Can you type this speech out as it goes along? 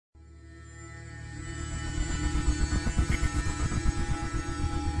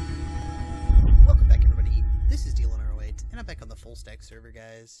Fullstack server,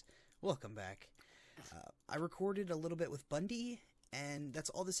 guys. Welcome back. I recorded a little bit with Bundy, and that's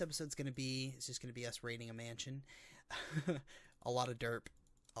all this episode's going to be. It's just going to be us raiding a mansion. A lot of derp.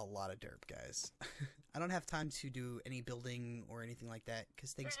 A lot of derp, guys. I don't have time to do any building or anything like that,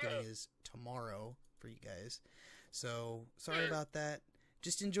 because Thanksgiving is tomorrow for you guys. So, sorry about that.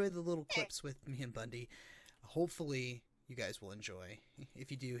 Just enjoy the little clips with me and Bundy. Hopefully, you guys will enjoy. If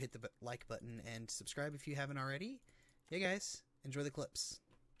you do, hit the like button and subscribe if you haven't already. Yeah, guys, enjoy the clips.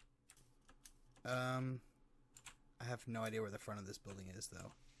 I have no idea where the front of this building is,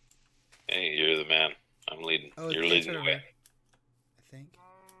 though. Hey, you're the man. I'm leading. Oh, you're leading the way. I think.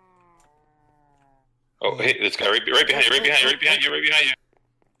 Oh, hey, this guy right behind you, right behind you.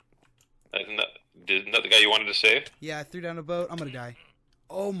 Isn't that the guy you wanted to save? Yeah, I threw down a boat. I'm gonna die.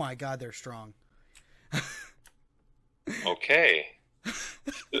 Oh my god, they're strong. Okay.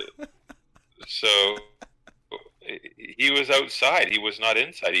 So he was outside. He was not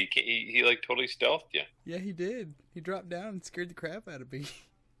inside. He like totally stealthed you. Yeah, he did. He dropped down and scared the crap out of me.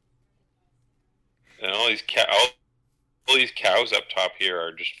 And all these cows up top here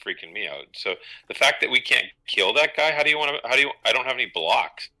are just freaking me out. So the fact that we can't kill that guy, I don't have any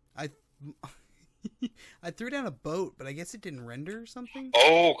blocks. I threw down a boat, but I guess it didn't render or something.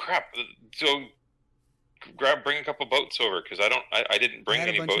 Oh crap! So bring a couple boats over, because I didn't bring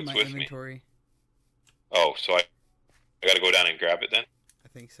any boats with me. Oh, so I got to go down and grab it then? I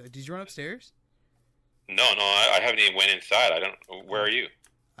think so. Did you run upstairs? No, I haven't even went inside. Where are you?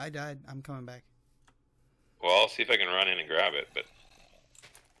 I died. I'm coming back. Well, I'll see if I can run in and grab it, but...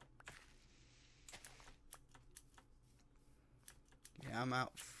 Yeah, I'm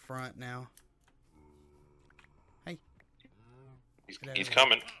out front now. Hey. He's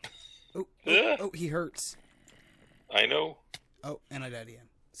coming. Oh, he hurts. I know. Oh, and I died again.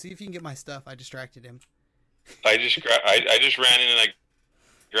 See if you can get my stuff. I distracted him. I just ran in and I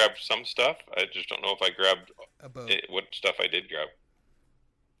grabbed some stuff. I just don't know if I grabbed what stuff I did grab.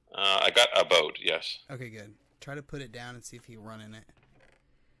 I got a boat, yes. Okay, good. Try to put it down and see if he can run in it.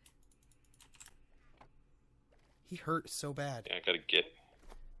 He hurt so bad. Yeah,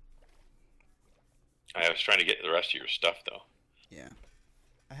 I was trying to get the rest of your stuff though. Yeah.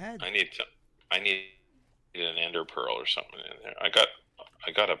 I need an ender pearl or something in there. I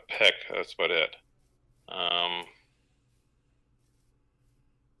got a peck, that's about it.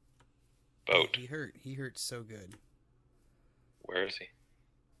 Boat. He hurt so good. Where is he?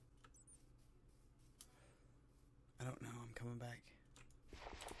 I don't know. I'm coming back.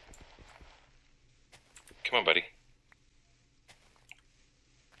 Come on, buddy.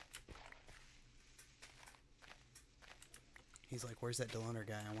 He's like, where's that Deloner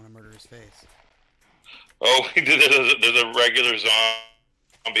guy? I want to murder his face. Oh, there's a regular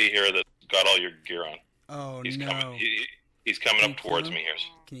zombie here that got all your gear on. Oh, no. He's coming up towards me here.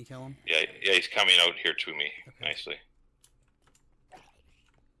 Can you kill him? Yeah, he's coming out here to me, nicely.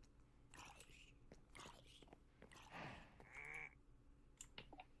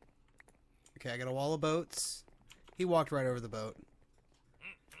 Okay, I got a wall of boats. He walked right over the boat.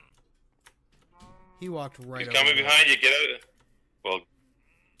 He walked right over. He's coming behind you. Get out. Well,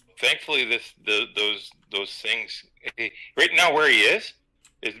 thankfully, those things. Right now, where he is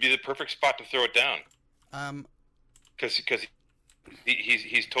would be the perfect spot to throw it down. Because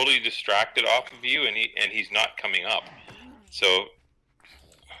he's totally distracted off of you, and he's not coming up. So.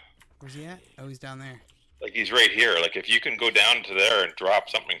 Where's he at? Oh, he's down there. Like, he's right here. Like, if you can go down to there and drop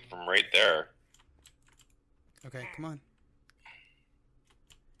something from right there. Okay, come on.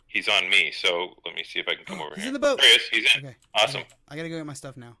 He's on me, so let me see if I can come over here. He's in the boat. There he is. He's in. Okay. Awesome. I gotta go get my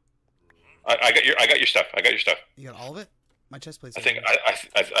stuff now. I got your stuff. You got all of it? My chest plate's. I think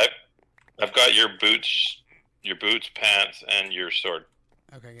I've got your boots, pants, and your sword.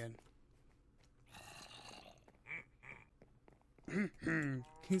 Okay, good.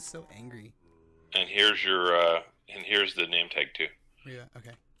 He's so angry. And here's the name tag too. Yeah.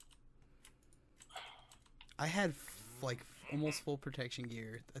 Okay. I had like almost full protection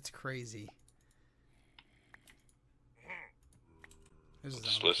gear. That's crazy.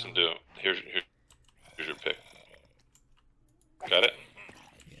 Just listen to him. Here's your pick. Got it?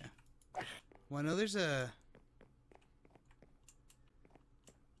 Yeah. Well, I know there's a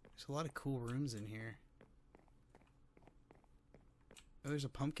lot of cool rooms in here. Oh, there's a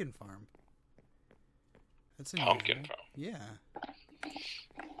pumpkin farm. That's a pumpkin farm. Yeah.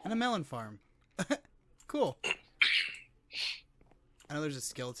 And a melon farm. Cool. I know there's a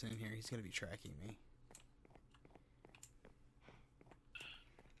skeleton in here. He's gonna be tracking me.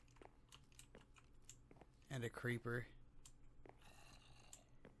 And a creeper.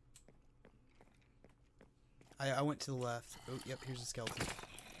 I went to the left. Oh, yep, here's a skeleton.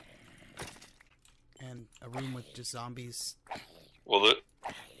 And a room with just zombies. Well,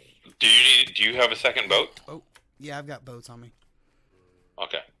 do you have a second boat? Oh, yeah, I've got boats on me.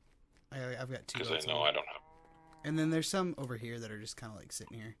 Okay. I've got 2 boats. Because I know I don't have. And then there's some over here that are just kind of like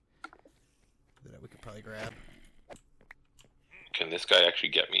sitting here that we could probably grab. Can this guy actually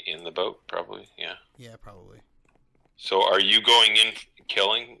get me in the boat? Probably, yeah. Yeah, probably. So are you going in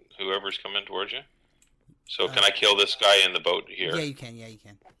killing whoever's coming towards you? So can I kill this guy in the boat here? Yeah, you can. Yeah, you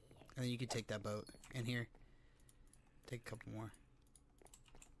can. And then you can take that boat in here. Take a couple more.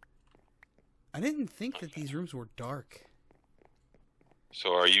 I didn't think that these rooms were dark.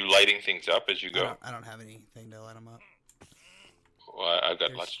 So are you lighting things up as you go? I don't have anything to light them up. Well, I've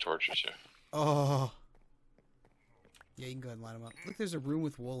got lots of torches here. Oh. Yeah, you can go ahead and light them up. Look, there's a room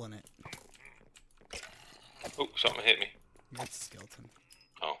with wool in it. Oh, something hit me. That's a skeleton.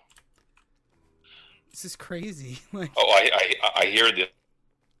 Oh. This is crazy. Like, oh, I hear the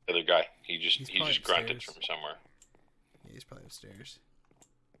other guy. He just grunted from somewhere. Yeah, he's probably upstairs.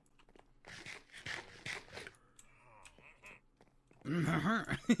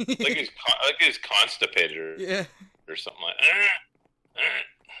 like he's constipated or something like that.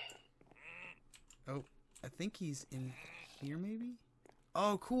 Oh, I think he's in here maybe?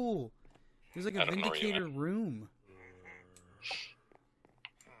 Oh, cool. There's like a Vindicator room.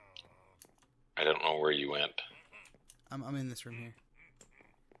 I don't know where you went. I'm in this room here.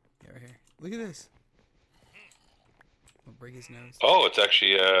 Yeah, right here. Look at this. I'll break his nose. Oh, it's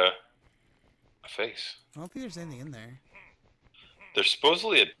actually a face. I don't think there's anything in there. There's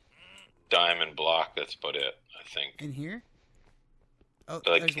supposedly a diamond block. That's about it, I think. In here? Oh,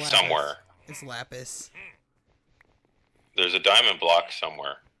 like there's lapis. Somewhere. It's lapis. There's a diamond block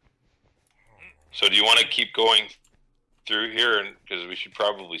somewhere. So do you want to keep going through here? Because we should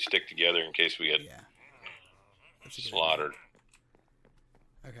probably stick together in case we get slaughtered.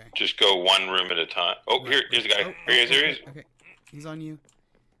 Okay. Just go one room at a time. Oh, here's the guy. Here he is. Okay. He's on you.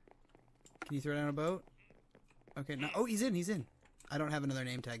 Can you throw down a boat? Okay. No. Oh, he's in. I don't have another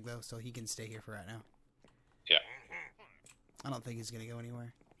name tag, though, so he can stay here for right now. Yeah. I don't think he's going to go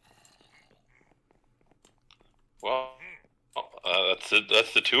anywhere. Well,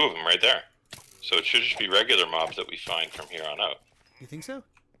 that's the 2 of them right there. So it should just be regular mobs that we find from here on out. You think so?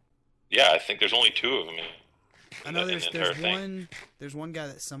 Yeah, I think there's only 2 of them. I know there's one guy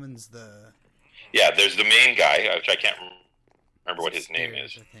that summons the... Yeah, there's the main guy, which I can't remember what his name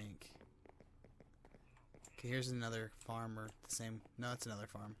is. I think. Okay, here's another farm, or the same... No, it's another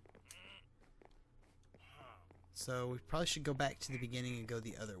farm. So we probably should go back to the beginning and go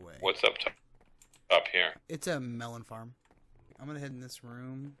the other way. What's up here? It's a melon farm. I'm gonna head in this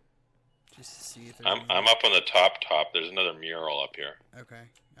room just to see if I'm up on the top. There's another mural up here. Okay,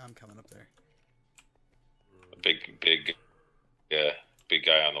 I'm coming up there. A big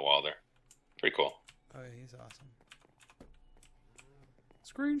guy on the wall there. Pretty cool. Oh, yeah, he's awesome.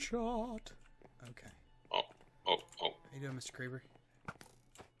 Screenshot. Okay. Oh. How you doing, Mr. Kraber?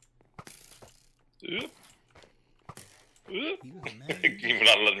 Oop. He was mad. You're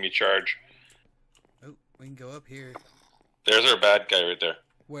not letting me charge. Oh, we can go up here. There's our bad guy right there.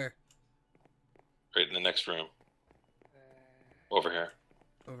 Where? Right in the next room. Over here.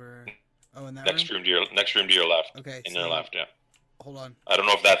 Over. Oh, in that next room to your left. Okay. In their left, yeah. Hold on. I don't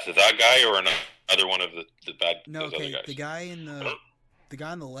know if that's that guy or another one of the bad. No, those okay. other guys. The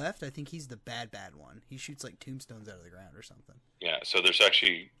guy on the left, I think he's the bad one. He shoots like tombstones out of the ground or something. Yeah. So there's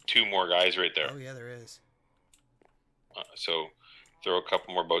actually 2 more guys right there. Oh yeah, there is. So throw a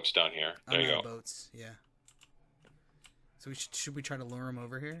couple more boats down here. There you go. Boats, yeah. So should we try to lure him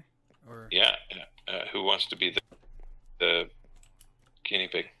over here, or? Yeah. Who wants to be the guinea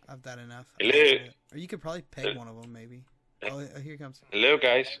pig? I've done enough. Hello. Or you could probably peg one of them, maybe. Oh, here he comes. Hello,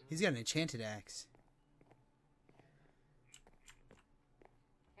 guys. He's got an enchanted axe.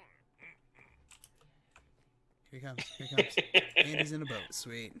 Here he comes. And he's in a boat.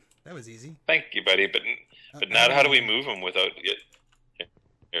 Sweet. That was easy. Thank you, buddy. But now how do we move him without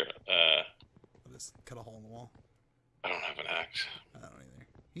here? I'll just cut a hole in the wall. I don't have an axe. I don't either.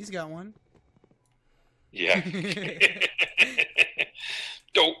 He's got one. Yeah.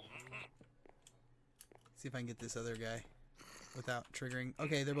 Dope. See if I can get this other guy without triggering.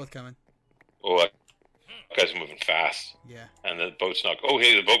 Okay, they're both coming. Oh, that guy's moving fast. Yeah. And the boat's not. Oh,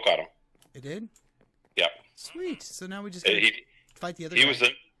 hey, the boat got him. It did? Yeah. Sweet. So now we just gotta fight the other guy.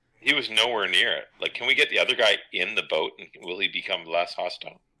 He was nowhere near it. Like, can we get the other guy in the boat, and will he become less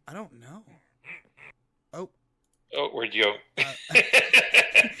hostile? I don't know. Oh. Oh, where'd you go?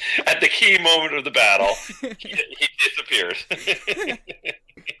 At the key moment of the battle, he disappears.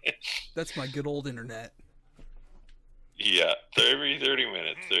 That's my good old internet. Yeah, every 30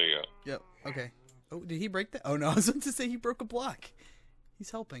 minutes. There you go. Yep. Okay. Oh, did he break that? Oh no, I was about to say he broke a block. He's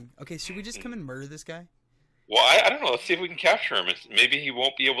helping. Okay, should we just come and murder this guy? Well, I don't know. Let's see if we can capture him. Maybe he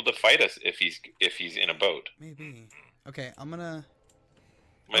won't be able to fight us if he's in a boat. Maybe. Okay, I'm gonna.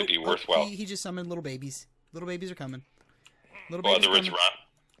 Might be worthwhile. He just summoned little babies. Little babies are coming. Little babies are coming. Run.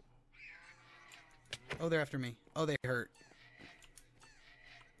 Oh, they're after me. Oh, they hurt.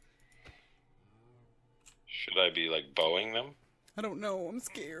 Should I be like bowing them? I don't know. I'm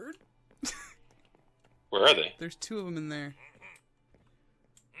scared. Where are they? There's 2 of them in there.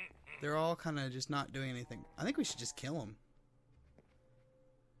 They're all kind of just not doing anything. I think we should just kill them.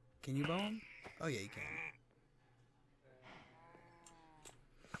 Can you bow them? Oh yeah, you can.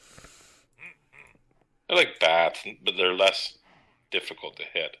 They're like bats, but they're less difficult to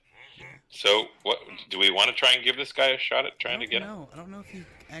hit. Yeah. So, what do we want to try and give this guy a shot at trying to get him? No, I don't know if he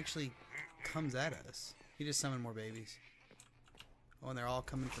actually comes at us. He just summoned more babies. Oh, and they're all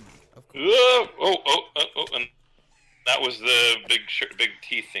coming from me. Of course. Oh, and that was the big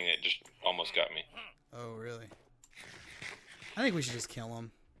teeth thing that just almost got me. Oh, really? I think we should just kill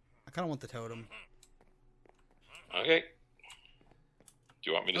him. I kind of want the totem. Okay.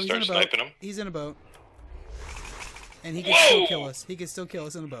 Do you want me to start sniping him? He's in a boat. And he can still kill us. He can still kill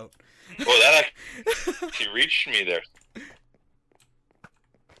us in a boat. Oh, that actually reached me there.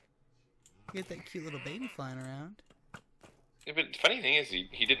 Get that cute little baby flying around. Yeah, but the funny thing is,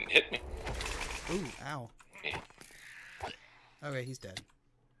 he didn't hit me. Ooh, ow. Yeah. Okay, he's dead.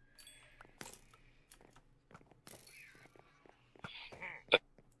 I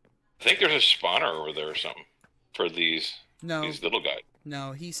think there's a spawner over there or something for these little guys.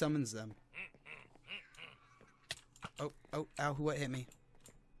 No, he summons them. Oh, ow, what hit me?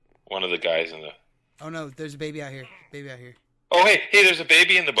 One of the guys in the... Oh no, there's a baby out here. Baby out here. Oh, hey, there's a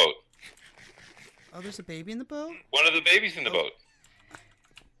baby in the boat. Oh, there's a baby in the boat? One of the babies in the boat.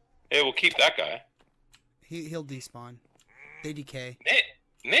 Hey, we'll keep that guy. He'll despawn. They decay.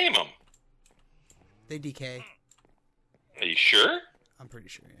 Name him. They decay. Are you sure? I'm pretty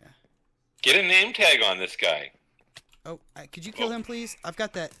sure, yeah. Get a name tag on this guy. Oh, could you kill him, please? I've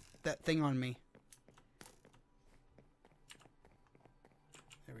got that thing on me.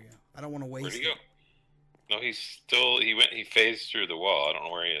 There we go. I don't want to waste Where'd he go? No, he's still... He phased through the wall. I don't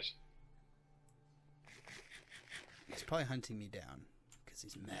know where he is. He's probably hunting me down because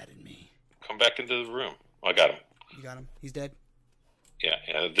he's mad at me. Come back into the room. Oh, I got him. You got him? He's dead? Yeah.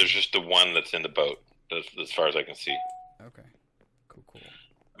 There's just the one that's in the boat, as far as I can see. Okay. Cool.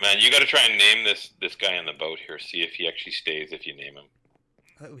 Man, you got to try and name this guy in the boat here. See if he actually stays if you name him.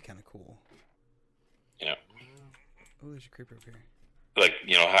 That would be kind of cool. Yeah. Oh, there's a creeper up here. Like,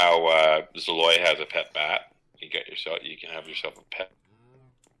 you know how Zaloy has a pet bat? You can have yourself a pet.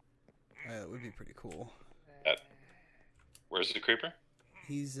 That would be pretty cool. Where's the creeper?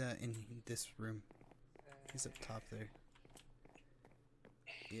 He's in this room. He's up top there.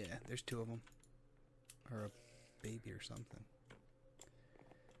 Yeah, there's 2 of them. Or a baby or something.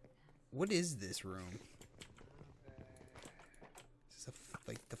 What is this room? Is this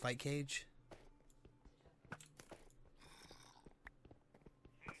like the fight cage?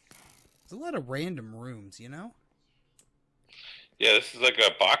 There's a lot of random rooms, you know? Yeah, this is like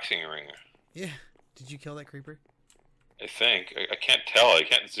a boxing ring. Yeah. Did you kill that creeper? I think. I can't tell. I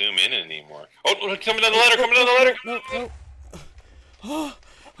can't zoom in anymore. Oh, coming down the ladder! Coming down the ladder! No.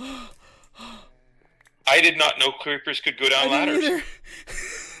 I did not know creepers could go down ladders.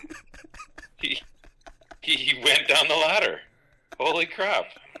 He went down the ladder. Holy crap.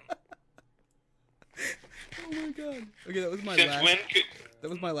 Oh my god. Okay, that was my that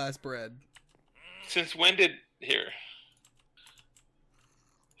was my last bread. Since when did... Here's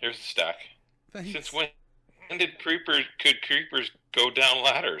the stack. Thanks. Since when did creepers go down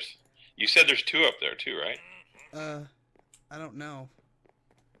ladders? You said there's 2 up there too, right? I don't know.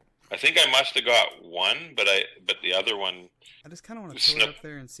 I think I must have got one, but the other one... I just kind of want to pull it up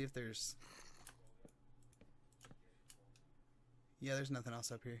there and see if there's... Yeah, there's nothing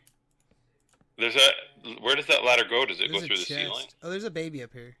else up here. Where does that ladder go? Does it go through the ceiling? Oh, there's a baby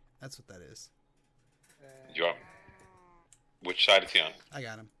up here. That's what that is. Which side is he on? I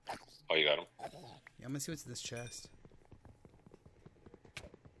got him. Oh, you got him. Yeah, I'm gonna see what's in this chest.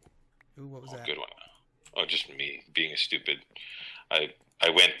 Ooh, what was that? Good one. Oh, just me being a stupid. I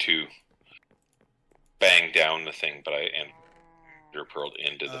went to bang down the thing, but I ender-pearled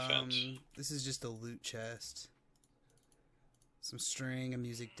into the fence. This is just a loot chest. Some string, a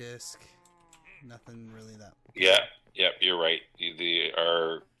music disc. Nothing really that... Yeah, you're right.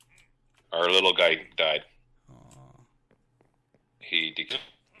 Our little guy died. Aww. He decayed.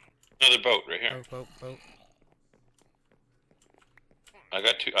 Another boat right here. Boat. I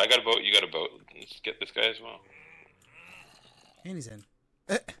got two. I got a boat. You got a boat. Let's get this guy as well. And he's in.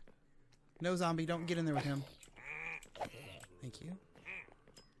 No, zombie. Don't get in there with him. Thank you.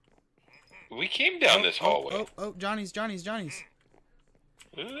 We came down this hallway. Oh, Johnny's. Uh,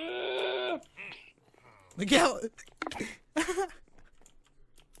 Look out!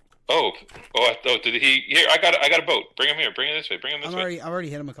 Did he? Here, I got a boat. Bring him here. Bring him this way. Bring him this way. I've already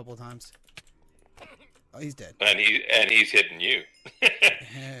hit him a couple of times. Oh, he's dead. And he's hitting you.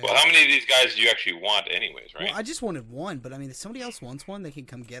 Well, how many of these guys do you actually want, anyways? Right? Well, I just wanted one, but I mean, if somebody else wants one, they can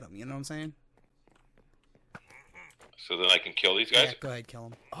come get them. You know what I'm saying? So then I can kill these guys? Yeah, go ahead, kill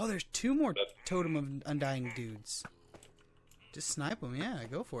them. Oh, there's 2 more Totem of Undying dudes. Just snipe them, yeah,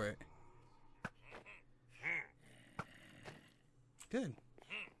 go for it. Good.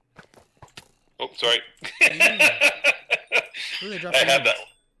 Oh, sorry. Ooh, they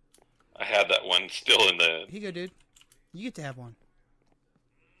I had that one still in the... Here you go, dude. You get to have one.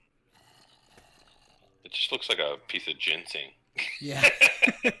 It just looks like a piece of ginseng. Yeah.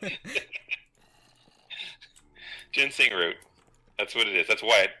 Ginseng root. That's what it is. That's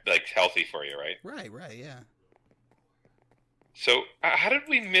why it's healthy for you, right? Right, yeah. So, how did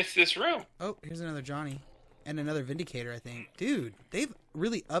we miss this room? Oh, here's another Johnny. And another Vindicator, I think. Dude, they've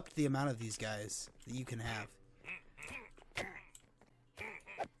really upped the amount of these guys that you can have.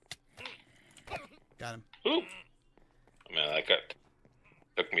 Got him. Ooh. Man, that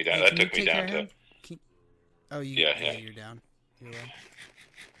took me down. Hey, that took me down to... Oh, yeah, you're down. You're low.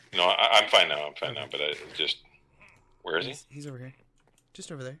 No, I'm fine now. I'm fine now, but I just... Where is he? He's over here.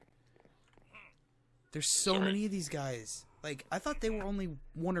 Just over there. There's so many of these guys. Like, I thought they were only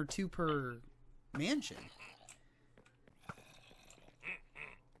 1 or 2 per mansion.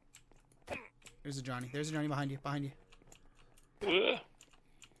 There's a Johnny. There's a Johnny behind you. Behind you.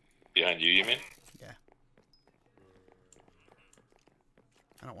 Behind you, you mean? Yeah.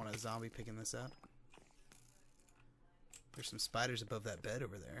 I don't want a zombie picking this up. There's some spiders above that bed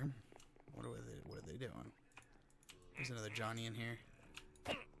over there. What are they doing? There's another Johnny in here.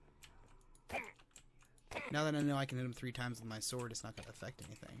 Now that I know I can hit him 3 times with my sword, it's not going to affect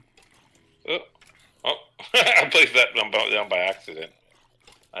anything. Oh. I placed that down by accident.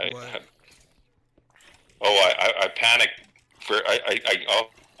 I panicked. All of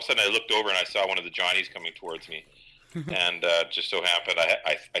a sudden I looked over and I saw one of the Johnnies coming towards me. And just so happened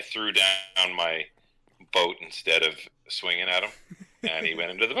I threw down my boat instead of swinging at him. And he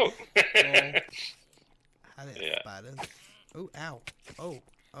went into the boat. Spiders. Oh, ow. Oh,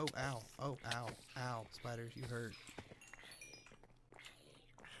 ow. Oh, ow. Ow. Spiders, you hurt.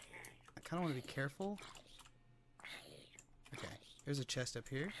 I kind of want to be careful. Okay. There's a chest up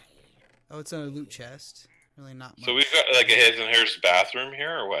here. Oh, it's a loot chest. Really not much. So we've got like a his and hers bathroom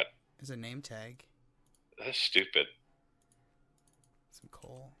here, or what? There's a name tag. That's stupid. Some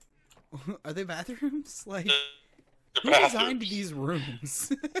coal. Are they bathrooms? Like, who bathrooms. designed these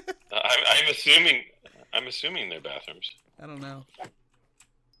rooms? I'm assuming they're bathrooms. I don't know.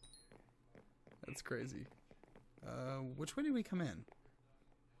 That's crazy. Which way did we come in?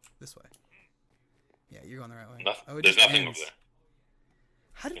 This way. Yeah, you're going the right way. There's nothing over there.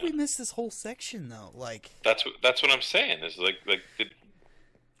 How did we miss this whole section though? Like, that's what I'm saying. It's like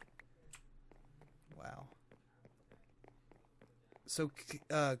wow. So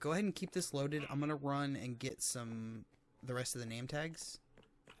go ahead and keep this loaded. I'm gonna run and get the rest of the name tags.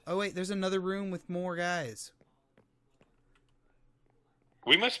 Oh wait, there's another room with more guys.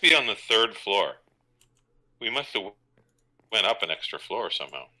 We must be on the 3rd floor. We must have went up an extra floor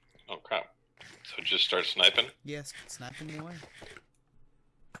somehow. Oh crap! So just start sniping. Yes, sniping away.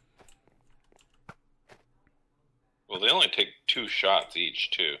 Well, they only take 2 shots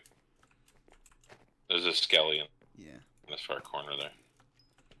each, too. There's a skelly in this far corner there.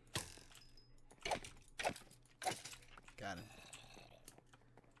 Got it.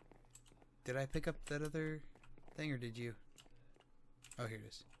 Did I pick up that other thing, or did you? Oh, here it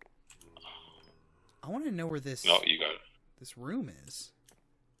is. I want to know where this... No, you got it. This room is.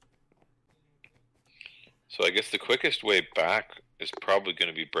 So I guess the quickest way back is probably going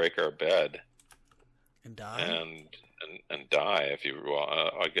to be break our bed. And die? And die if you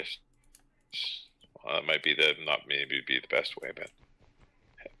I guess that might be the best way, but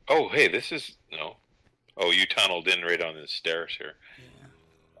oh hey, this is no. Oh, you tunneled in right on the stairs here. Yeah.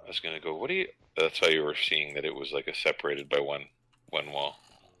 I was gonna go. What do you? That's how you were seeing that it was like separated by one wall.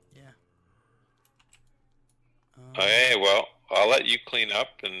 Yeah. Hey, well, I'll let you clean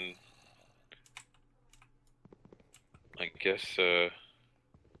up, and I guess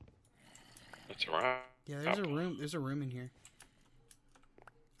that's around. Yeah, there's a room. There's a room in here.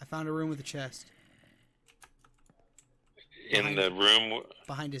 I found a room with a chest. in the room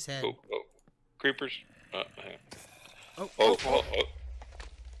behind his head. Oh. Creepers. Oh.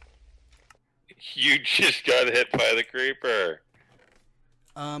 You just got hit by the creeper.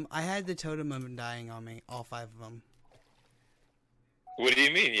 I had the totem of dying on me, all 5 of them. What do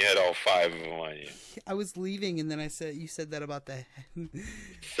you mean you had all 5 of them on you? I was leaving, and then you said that about the head.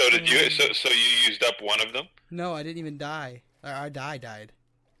 So did you? So you used up one of them? No, I didn't even die. Our died.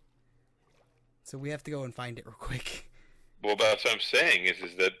 So we have to go and find it real quick. Well, that's what I'm saying.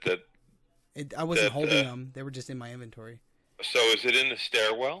 Is that I wasn't holding them. They were just in my inventory. So is it in the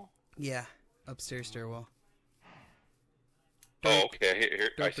stairwell? Yeah, upstairs stairwell. Oh, okay. Here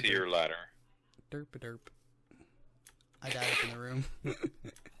I see your ladder. Derp. I died up in the room.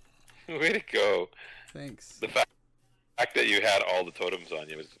 Way to go. Thanks. The fact that you had all the totems on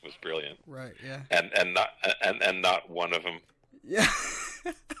you was brilliant. Right, yeah. And not one of them. Yeah.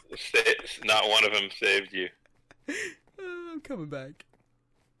 Not one of them saved you. I'm coming back.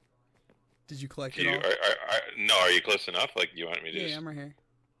 Did you collect it all? No, are you close enough? Like, you want me to Yeah, I'm right here.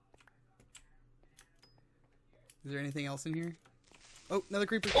 Is there anything else in here? Oh, another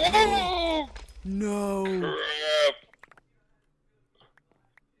creeper. Oh! No. Crap.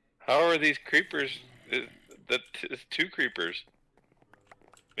 How are these creepers? It's 2 creepers.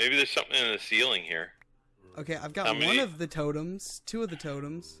 Maybe there's something in the ceiling here. Okay, I've got one of the totems. 2 of the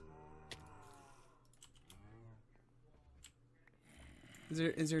totems.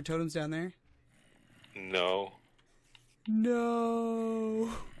 Is there totems down there? No. No.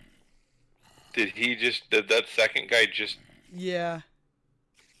 Did that second guy just... Yeah.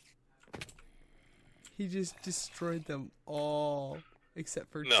 He just destroyed them all,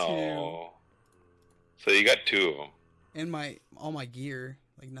 except for 2. No. So you got 2 of them. And all my gear,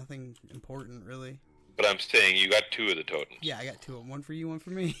 like nothing important really. But I'm saying you got 2 of the totems. Yeah, I got 2 of them. One for you, one for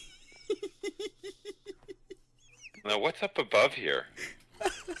me. Now what's up above here?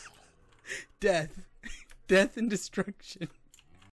 Death and destruction.